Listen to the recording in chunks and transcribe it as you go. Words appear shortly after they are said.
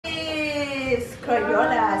this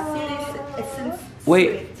Crayola series essence.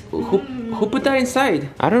 Wait, who put that inside?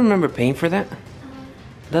 I don't remember paying for that.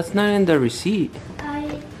 That's not in the receipt.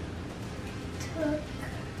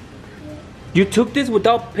 You took this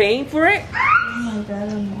without paying for it? Oh my god, I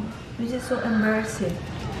don't know. This is so embarrassing.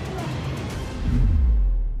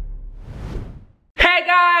 Hey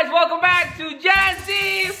guys, welcome back to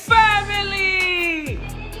Jancy Family!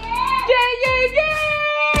 Yay!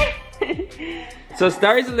 So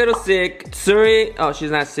Starry's a little sick. Suri, oh,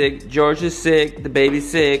 she's not sick. George is sick. The baby's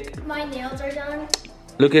sick. My nails are done.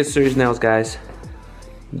 Look at Suri's nails, guys.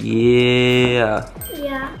 Yeah.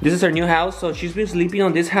 Yeah. This is her new house, so she's been sleeping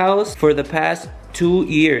on this house for the past 2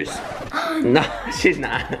 years. No, she's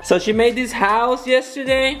not. So she made this house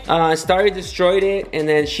yesterday. Starry destroyed it, and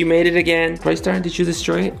then she made it again. Right, Starry? Did you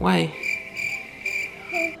destroy it? Why?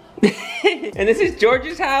 And this is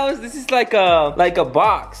George's house. This is like a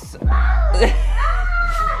box.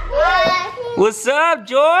 What's up,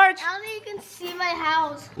 George? I don't think you can see my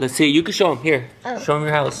house. Let's see. You can show him here. Oh. Show him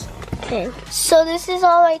your house. Okay. So this is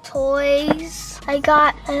all my toys. I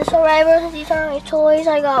got survivors. These are my toys.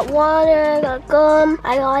 I got water. I got gum.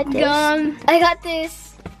 I got this. Gum. I got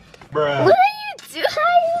this. Bruh. What are you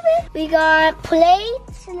doing? We got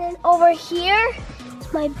plates, and then over here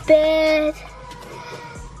is my bed.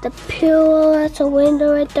 The pillow. That's a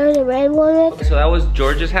window right there. The red one. So that was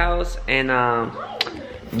George's house, and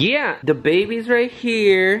yeah, the baby's right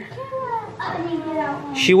here.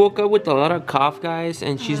 She woke up with a lot of cough, guys,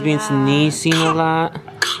 and she's been sneezing a lot.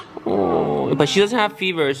 Oh, but she doesn't have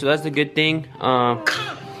fever, so that's the good thing.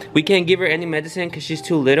 We can't give her any medicine because she's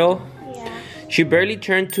too little. Yeah. She barely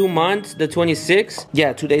turned 2 months, the 26th.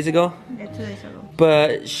 Yeah, 2 days ago. Yeah, 2 days ago.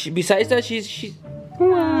 But besides that, she's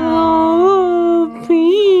wow,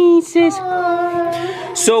 princess.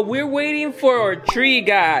 So we're waiting for our tree,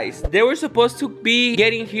 guys. They were supposed to be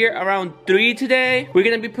getting here around 3 today. We're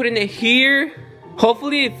gonna be putting it here.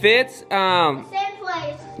 Hopefully it fits. Same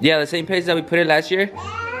place. Yeah, the same place that we put it last year.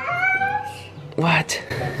 What?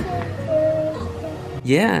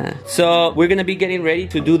 Yeah. So we're gonna be getting ready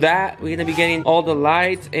to do that. We're gonna be getting all the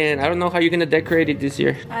lights, and I don't know how you're gonna decorate it this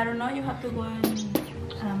year. I don't know, you have to go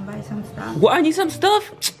and buy some stuff. What? I need some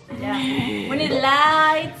stuff? Yeah. We need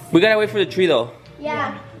lights. We gotta wait for the tree though.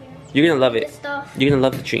 Yeah. You're gonna love it. This stuff. You're gonna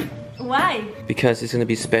love the tree. Why? Because it's gonna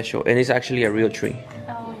be special, and it's actually a real tree.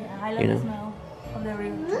 Oh yeah, I love You know? the smell of the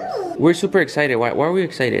real. We're super excited. Why are we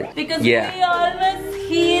excited? Because Yeah. we almost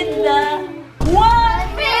hit the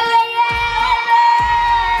 1 million!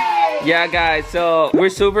 Yeah, guys, so we're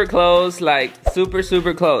super close, like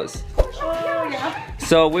super close. Oh yeah.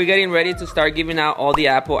 So we're getting ready to start giving out all the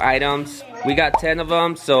Apple items. We got 10 of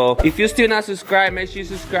them, so if you're still not subscribed, make sure you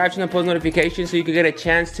subscribe to the post notifications so you can get a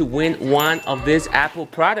chance to win one of these Apple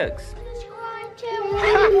products.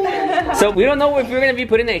 So we don't know if we're gonna be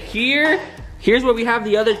putting it here. Here's where we have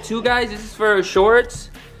the other 2, guys. This is for our shorts,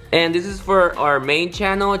 and this is for our main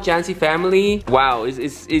channel, Jancy Family. Wow,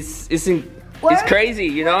 it's crazy,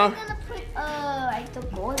 you know? We're gonna put like the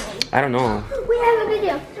golden. I don't know. We have a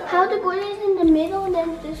video. How the golden is in the middle, and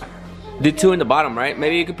then this. The 2 in the bottom, right?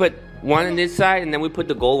 Maybe you could put 1 on this side, and then we put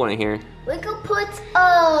the gold one in here. We could put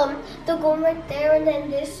the gold right there, and then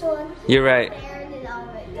this one. You're right. There, and then that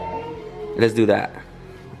one right there. Let's do that.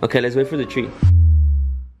 Okay, let's wait for the tree.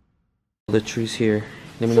 The tree's here.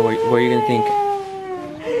 Let me know what you're gonna think.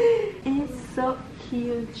 It's so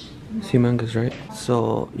huge. It's humongous, right?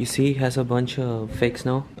 So you see, it has a bunch of fake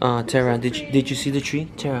snow. Tara, did you see the tree?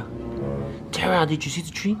 Tara, did you see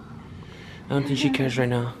the tree? I don't think she cares right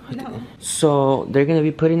now. No. So they're gonna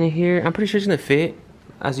be putting it here. I'm pretty sure it's gonna fit.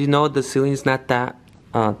 As you know, the ceiling is not that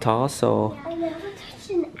tall, so. I never touched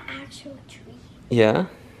an actual tree. Yeah.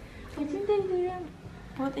 I think they didn't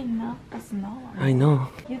put enough snow. I know.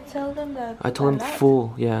 You tell them that. I told them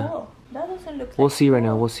full. Yeah. Oh, that doesn't look. We'll see right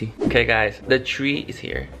now. We'll see. Okay, guys, the tree is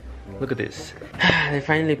here. Look at this. They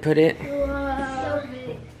finally put it. So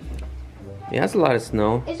big. Yeah, that's a lot of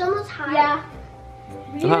snow. It's almost high. Yeah.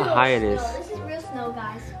 Look how high it is. This is real snow,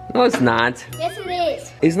 guys. No, it's not. Yes, it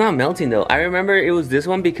is. It's not melting though. I remember it was this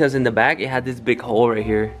one because in the back it had this big hole right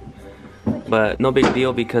here. But no big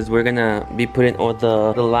deal because we're gonna be putting all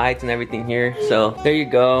the lights and everything here. So there you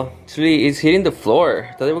go. Actually, it's hitting the floor.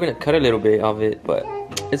 I thought they were gonna cut a little bit of it, but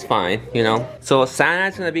it's fine, you know. So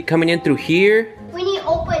Santa's gonna be coming in through here. We need to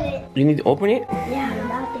open it. You need to open it? Yeah,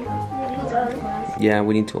 without it. Yeah,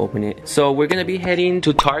 we need to open it. So we're gonna be heading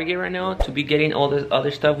to Target right now to be getting all the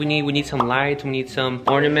other stuff we need. We need some lights, we need some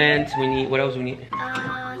ornaments, we need, what else we need?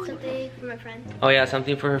 Something for my friend. Oh yeah,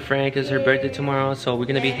 something for her friend because her birthday tomorrow. So we're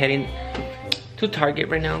gonna be heading to Target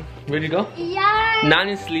right now. Ready to go? Yeah. Nan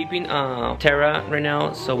is sleeping Tara right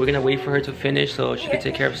now, so we're gonna wait for her to finish so she can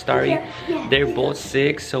take care of Starry. They're both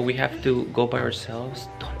sick, so we have to go by ourselves.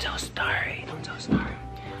 Don't tell Starry. Don't tell Starry.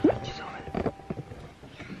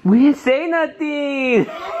 We didn't say nothing.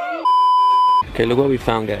 Okay, look what we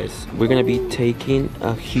found, guys. We're gonna be taking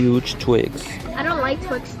a huge Twix. I don't like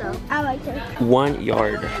Twix though. I like Twix. 1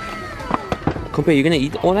 yard. Compa, you gonna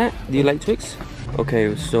eat all that? Do you like Twix?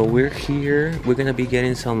 Okay, so we're here. We're gonna be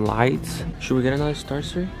getting some lights. Should we get another Star,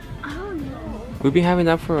 sir? I don't know. We've been having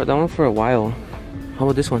that one for a while. How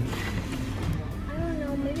about this one? I don't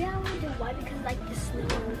know. Maybe I want to do white because like the snow.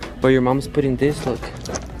 But your mom's putting this. Look.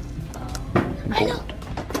 I know.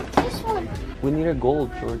 This one. We need a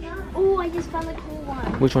gold, George. Oh, I just found a cool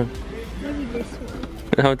one. Which one? Maybe this one.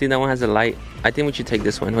 I don't think that one has a light. I think we should take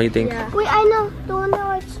this one. What do you think? Yeah. Wait, I know. The one that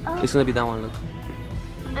lights up. It's gonna be that one. Look.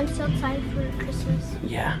 I'm so excited for Christmas.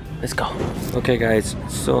 Yeah, let's go. Okay, guys.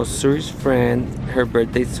 So Suri's friend, her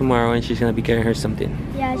birthday's tomorrow, and she's gonna be getting her something.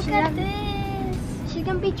 Yeah, she's got this. She's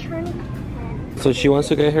gonna be turning. So she wants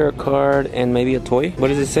to get her a card and maybe a toy. What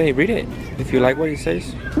does it say? Read it. If you like what it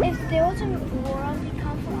says. If there was a royalty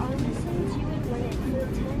cup for all lessons, you would win it for the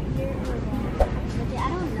 10th year in a row. I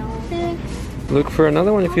don't know. Look for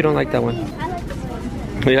another one if you don't like that one. I like this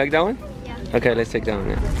one. You like that one? Yeah. Okay, let's take that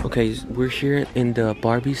one. Okay, we're here in the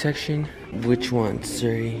Barbie section. Which one,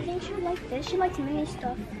 Suri? I think she would like this. She likes mini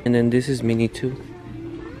stuff. And then this is mini too.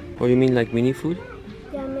 Or you mean like mini food?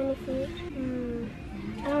 Yeah, mini food.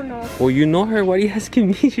 I don't know. Well, you know her. Why are you asking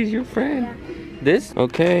me? She's your friend. Yeah. This?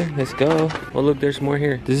 Okay, let's go. Oh, look, there's more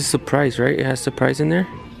here. This is surprise, right? It has surprise in there?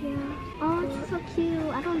 Yeah. Oh, this is so cute.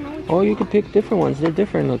 I don't know. Oh, you can pick different ones. They're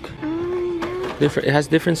different, look. Yeah. Different. It has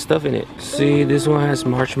different stuff in it. See, this one has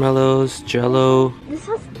marshmallows, jello. This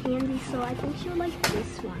has candy, so I think she'll like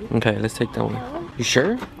this one. Okay, let's take that one. You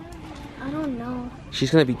sure? I don't know. She's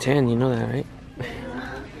gonna be 10, you know that, right?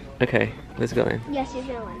 Okay, let's go then. Yes, you're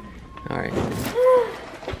gonna win. Alright.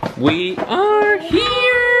 We are here!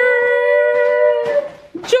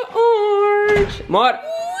 George! Maud!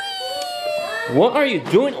 What are you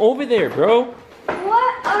doing over there, bro?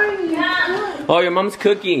 What are you doing? Oh, your mom's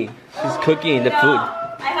cooking. She's cooking the food.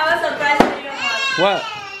 I have a surprise for you, Mom. What?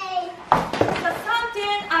 So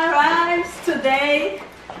something arrives today.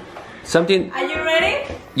 Something? Are you ready?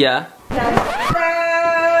 Yeah.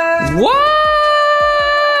 Ta-da! What?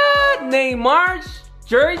 Neymar's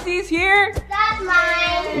jersey's here? That's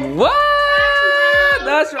mine. What?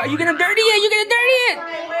 That's right. You gonna dirty it? You gonna dirty it?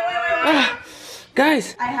 Wait.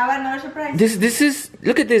 Guys, I have another surprise. this is.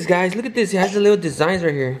 Look at this, guys. Look at this. It has the little designs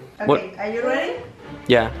right here. Okay, What? are you ready?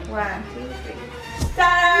 Yeah. 1, 2, 3.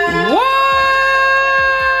 Ta-da! What?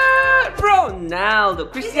 Ronaldo,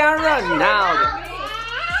 Cristiano Ronaldo.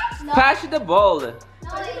 Pass the ball.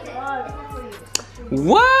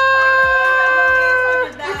 What?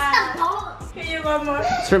 Can you go more?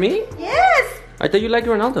 It's for me? Yes! I thought you liked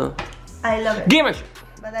Ronaldo. I love it. Give me.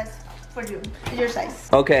 But that's for you. Your size.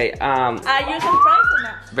 Okay. Are you surprised or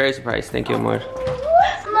not? Very surprised. Thank you, amor.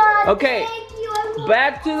 Mom, Okay. thank you.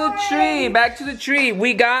 Back to the tree. Back to the tree.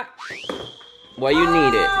 We got what you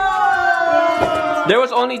needed. There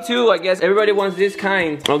was only 2. I guess everybody wants this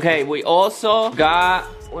kind. Okay. We also got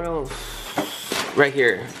what else? Right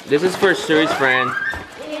here. This is for Suri's friend.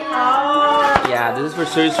 Yeah, this is for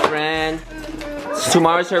Suri's friend.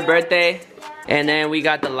 Tomorrow's her birthday. And then we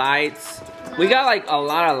got the lights. We got like a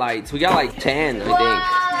lot of lights. We got like 10, I think.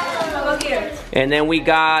 Look here. And then we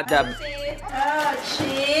got the...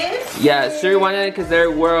 Cheese. Yeah, Suri wanted it because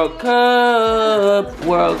they're World Cup.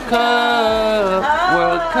 World Cup.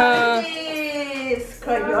 World Cup. Cheese.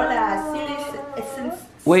 Crayola. Series essence.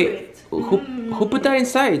 Wait, who put that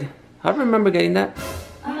inside? I don't remember getting that.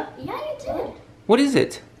 Yeah, you did. What is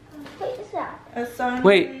it? What is that? Some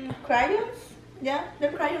Wait. crayons. Yeah,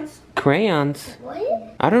 they're crayons. Crayons. What?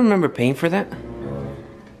 I don't remember paying for that.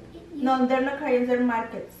 No, they're not crayons. They're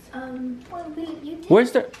markets. Well, you did.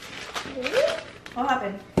 Where's the... What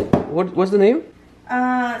happened? What's the name?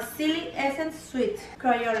 Silly Essence Sweet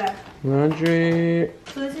Crayola. Laundry.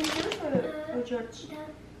 So this is yours or George?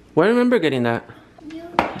 Well, I remember getting that. You.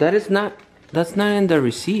 That is not... That's not in the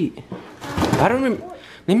receipt. I don't remember...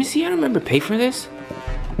 Let me see. I don't remember pay for this.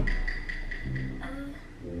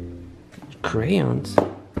 Crayons.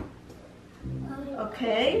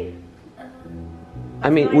 Okay. I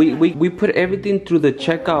mean, we put everything through the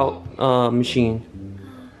checkout machine.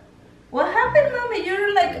 What happened, Mommy?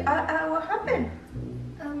 You're like, what happened?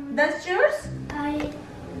 That's yours? I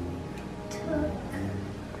took.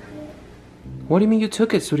 What do you mean you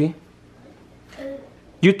took it, Suri?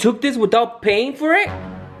 You took this without paying for it?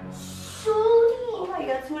 Oh my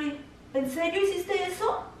God, Suri. ¿En serio hiciste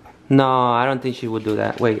eso? No, I don't think she would do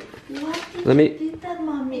that. Wait. Let me. Did that,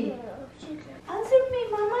 mommy? Answer me,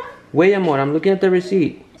 mama. Wait, amor. I'm looking at the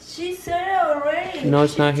receipt. She said it already. No,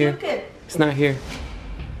 it's She not here. took it. It's not here.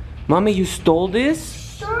 Mommy, you stole this?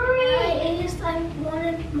 Sorry. It is like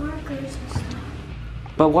wanted markers and stuff.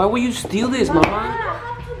 But why would you steal this, Mama, you Mama? don't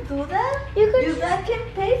have to do that. You guys can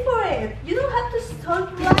pay for it. You don't have to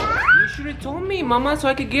start. You should have told me, Mama, so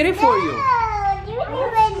I could get it for you. You don't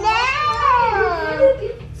even know.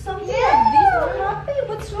 Something like this will happen.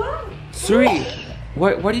 What's wrong? Suri,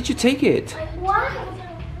 why did you take it? What?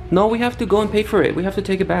 No, we have to go and pay for it. We have to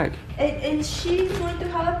take it back. And she's going to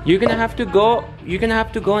have. You're gonna have to go. You're gonna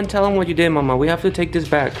have to go and tell him what you did, Mama. We have to take this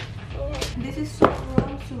back. This is so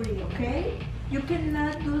wrong, Suri. Okay? You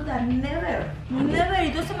cannot do that. Never. Never.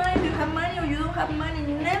 It doesn't matter if you have money or you don't have money.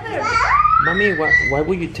 Never. Mommy, why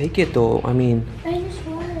would you take it though? I mean, I just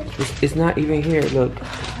wanted. it's not even here. Look,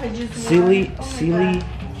 I just silly, want- oh my silly. God.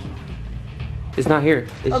 It's not here.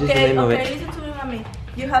 It's just the name of it. Listen to me, mommy.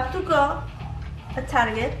 You have to go at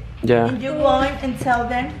Target. Yeah. And you go in and tell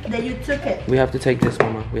them that you took it. We have to take this,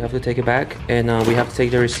 Mama. We have to take it back, and we have to take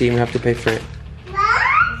the receipt. And we have to pay for it. Oh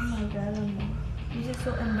my God, Mama. This is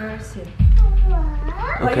so embarrassing.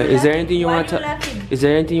 Why Okay. you Is there laughing? anything you Why want you to? laughing? Is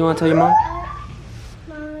there anything you want to tell your mom?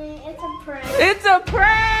 Mommy, it's a prank. It's a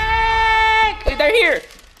prank! They're here.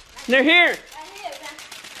 They're here.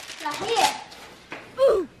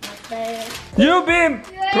 You've been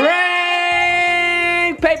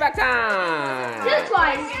pranked. Payback time.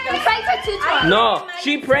 Twice. The pranks are 2 times. No,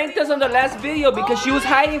 she pranked us on the last video because she was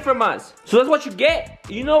hiding from us. So that's what you get.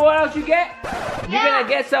 You know what else you get? You're gonna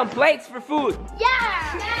get some plates for food.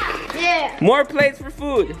 Yeah. More plates for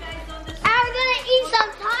food. I'm gonna eat some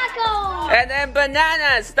tacos. And then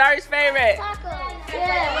bananas, Star's favorite. Tacos.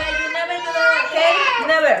 Wait, you never do that, okay?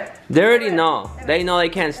 Never. They already know. They know they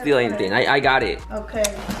can't steal anything. I got it. Okay.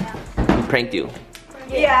 We pranked you.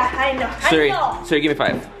 Yeah, I know. Suri, I know. Suri, give me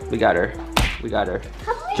 5. We got her. We got her.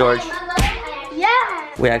 George, Yeah.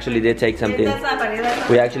 we actually did take something. That's not funny. That's not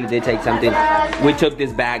We actually did take something. We took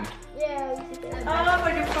this bag. Oh, for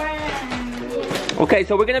your friend. Okay,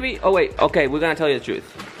 so we're gonna be. Oh wait. Okay, we're gonna tell you the truth.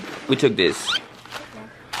 We took this.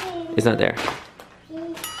 It's not there.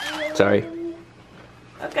 Sorry.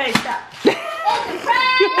 Okay, stop. We pranked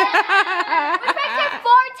it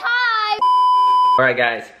 4 times. All right,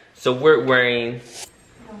 guys. So we're wearing.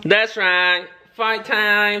 That's right. 5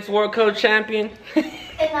 times World Cup champion. And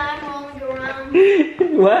I'm rolling around.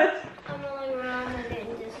 What? I'm rolling around and getting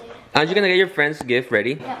dizzy. Aren't you gonna get your friend's gift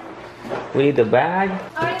ready? Yeah. We need the bag. I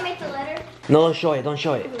already made the letter. No, don't show it. Don't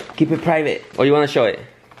show it. Keep it private. Or you wanna show it?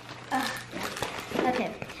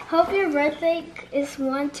 Okay. Hope your birthday is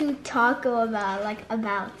one to talk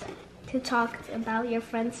about, to talk about your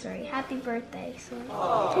friend's story. Happy birthday. So,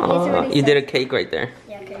 Oh, you did a cake right there.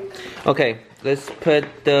 Yeah, okay. Okay, let's put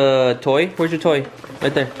the toy. Where's your toy?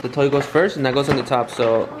 Right there. The toy goes first, and that goes on the top.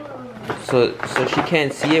 So she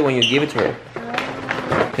can't see it when you give it to her.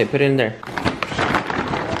 Okay, put it in there.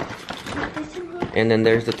 And then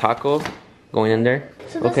there's the taco going in there.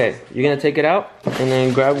 Okay, you're gonna take it out and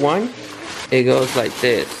then grab one. It goes like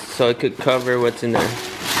this, so it could cover what's in there.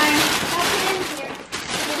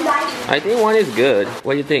 I think one is good.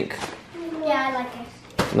 What do you think? Yeah, I like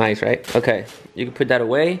it. Nice, right? Okay, you can put that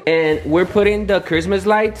away. And we're putting the Christmas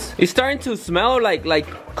lights. It's starting to smell like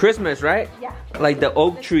Christmas, right? Yeah. Like the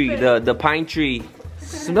oak tree, the pine tree.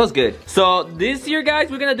 Smells good. So this year, guys,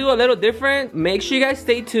 we're gonna do a little different. Make sure you guys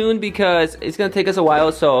stay tuned because it's gonna take us a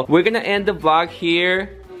while. So we're gonna end the vlog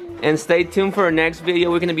here and stay tuned for our next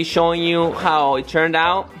video. We're gonna be showing you how it turned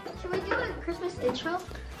out. Should we do a Christmas intro?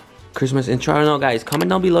 Christmas intro. I don't know, guys. Comment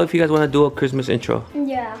down below if you guys want to do a Christmas intro.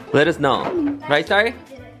 Yeah. Let us know. Right, Sari?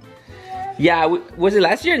 Yeah, was it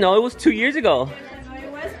last year? No, it was 2 years ago.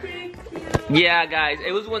 It was pretty cute. Yeah, guys,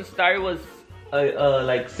 it was when Star was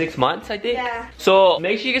like 6 months, I think. Yeah. So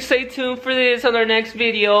make sure you stay tuned for this on our next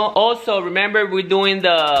video. Also, remember we're doing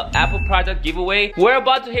the Apple product giveaway. We're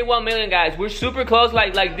about to hit 1 million, guys. We're super close.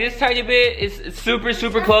 Like this tiny bit is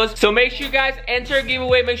super close. So make sure you guys enter a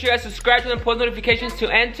giveaway. Make sure you guys subscribe to the post notifications to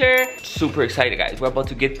enter. Super excited, guys. We're about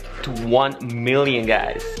to get to 1 million,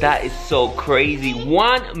 guys. That is so crazy.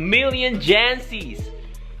 1 million Jancys.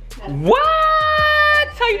 What?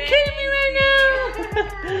 Are you kidding me right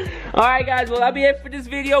now? Alright, guys, well, that'll be it for this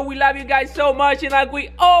video. We love you guys so much, and like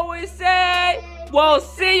we always say, we'll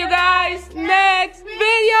see you guys next video.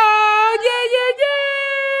 Yeah, yeah, yeah.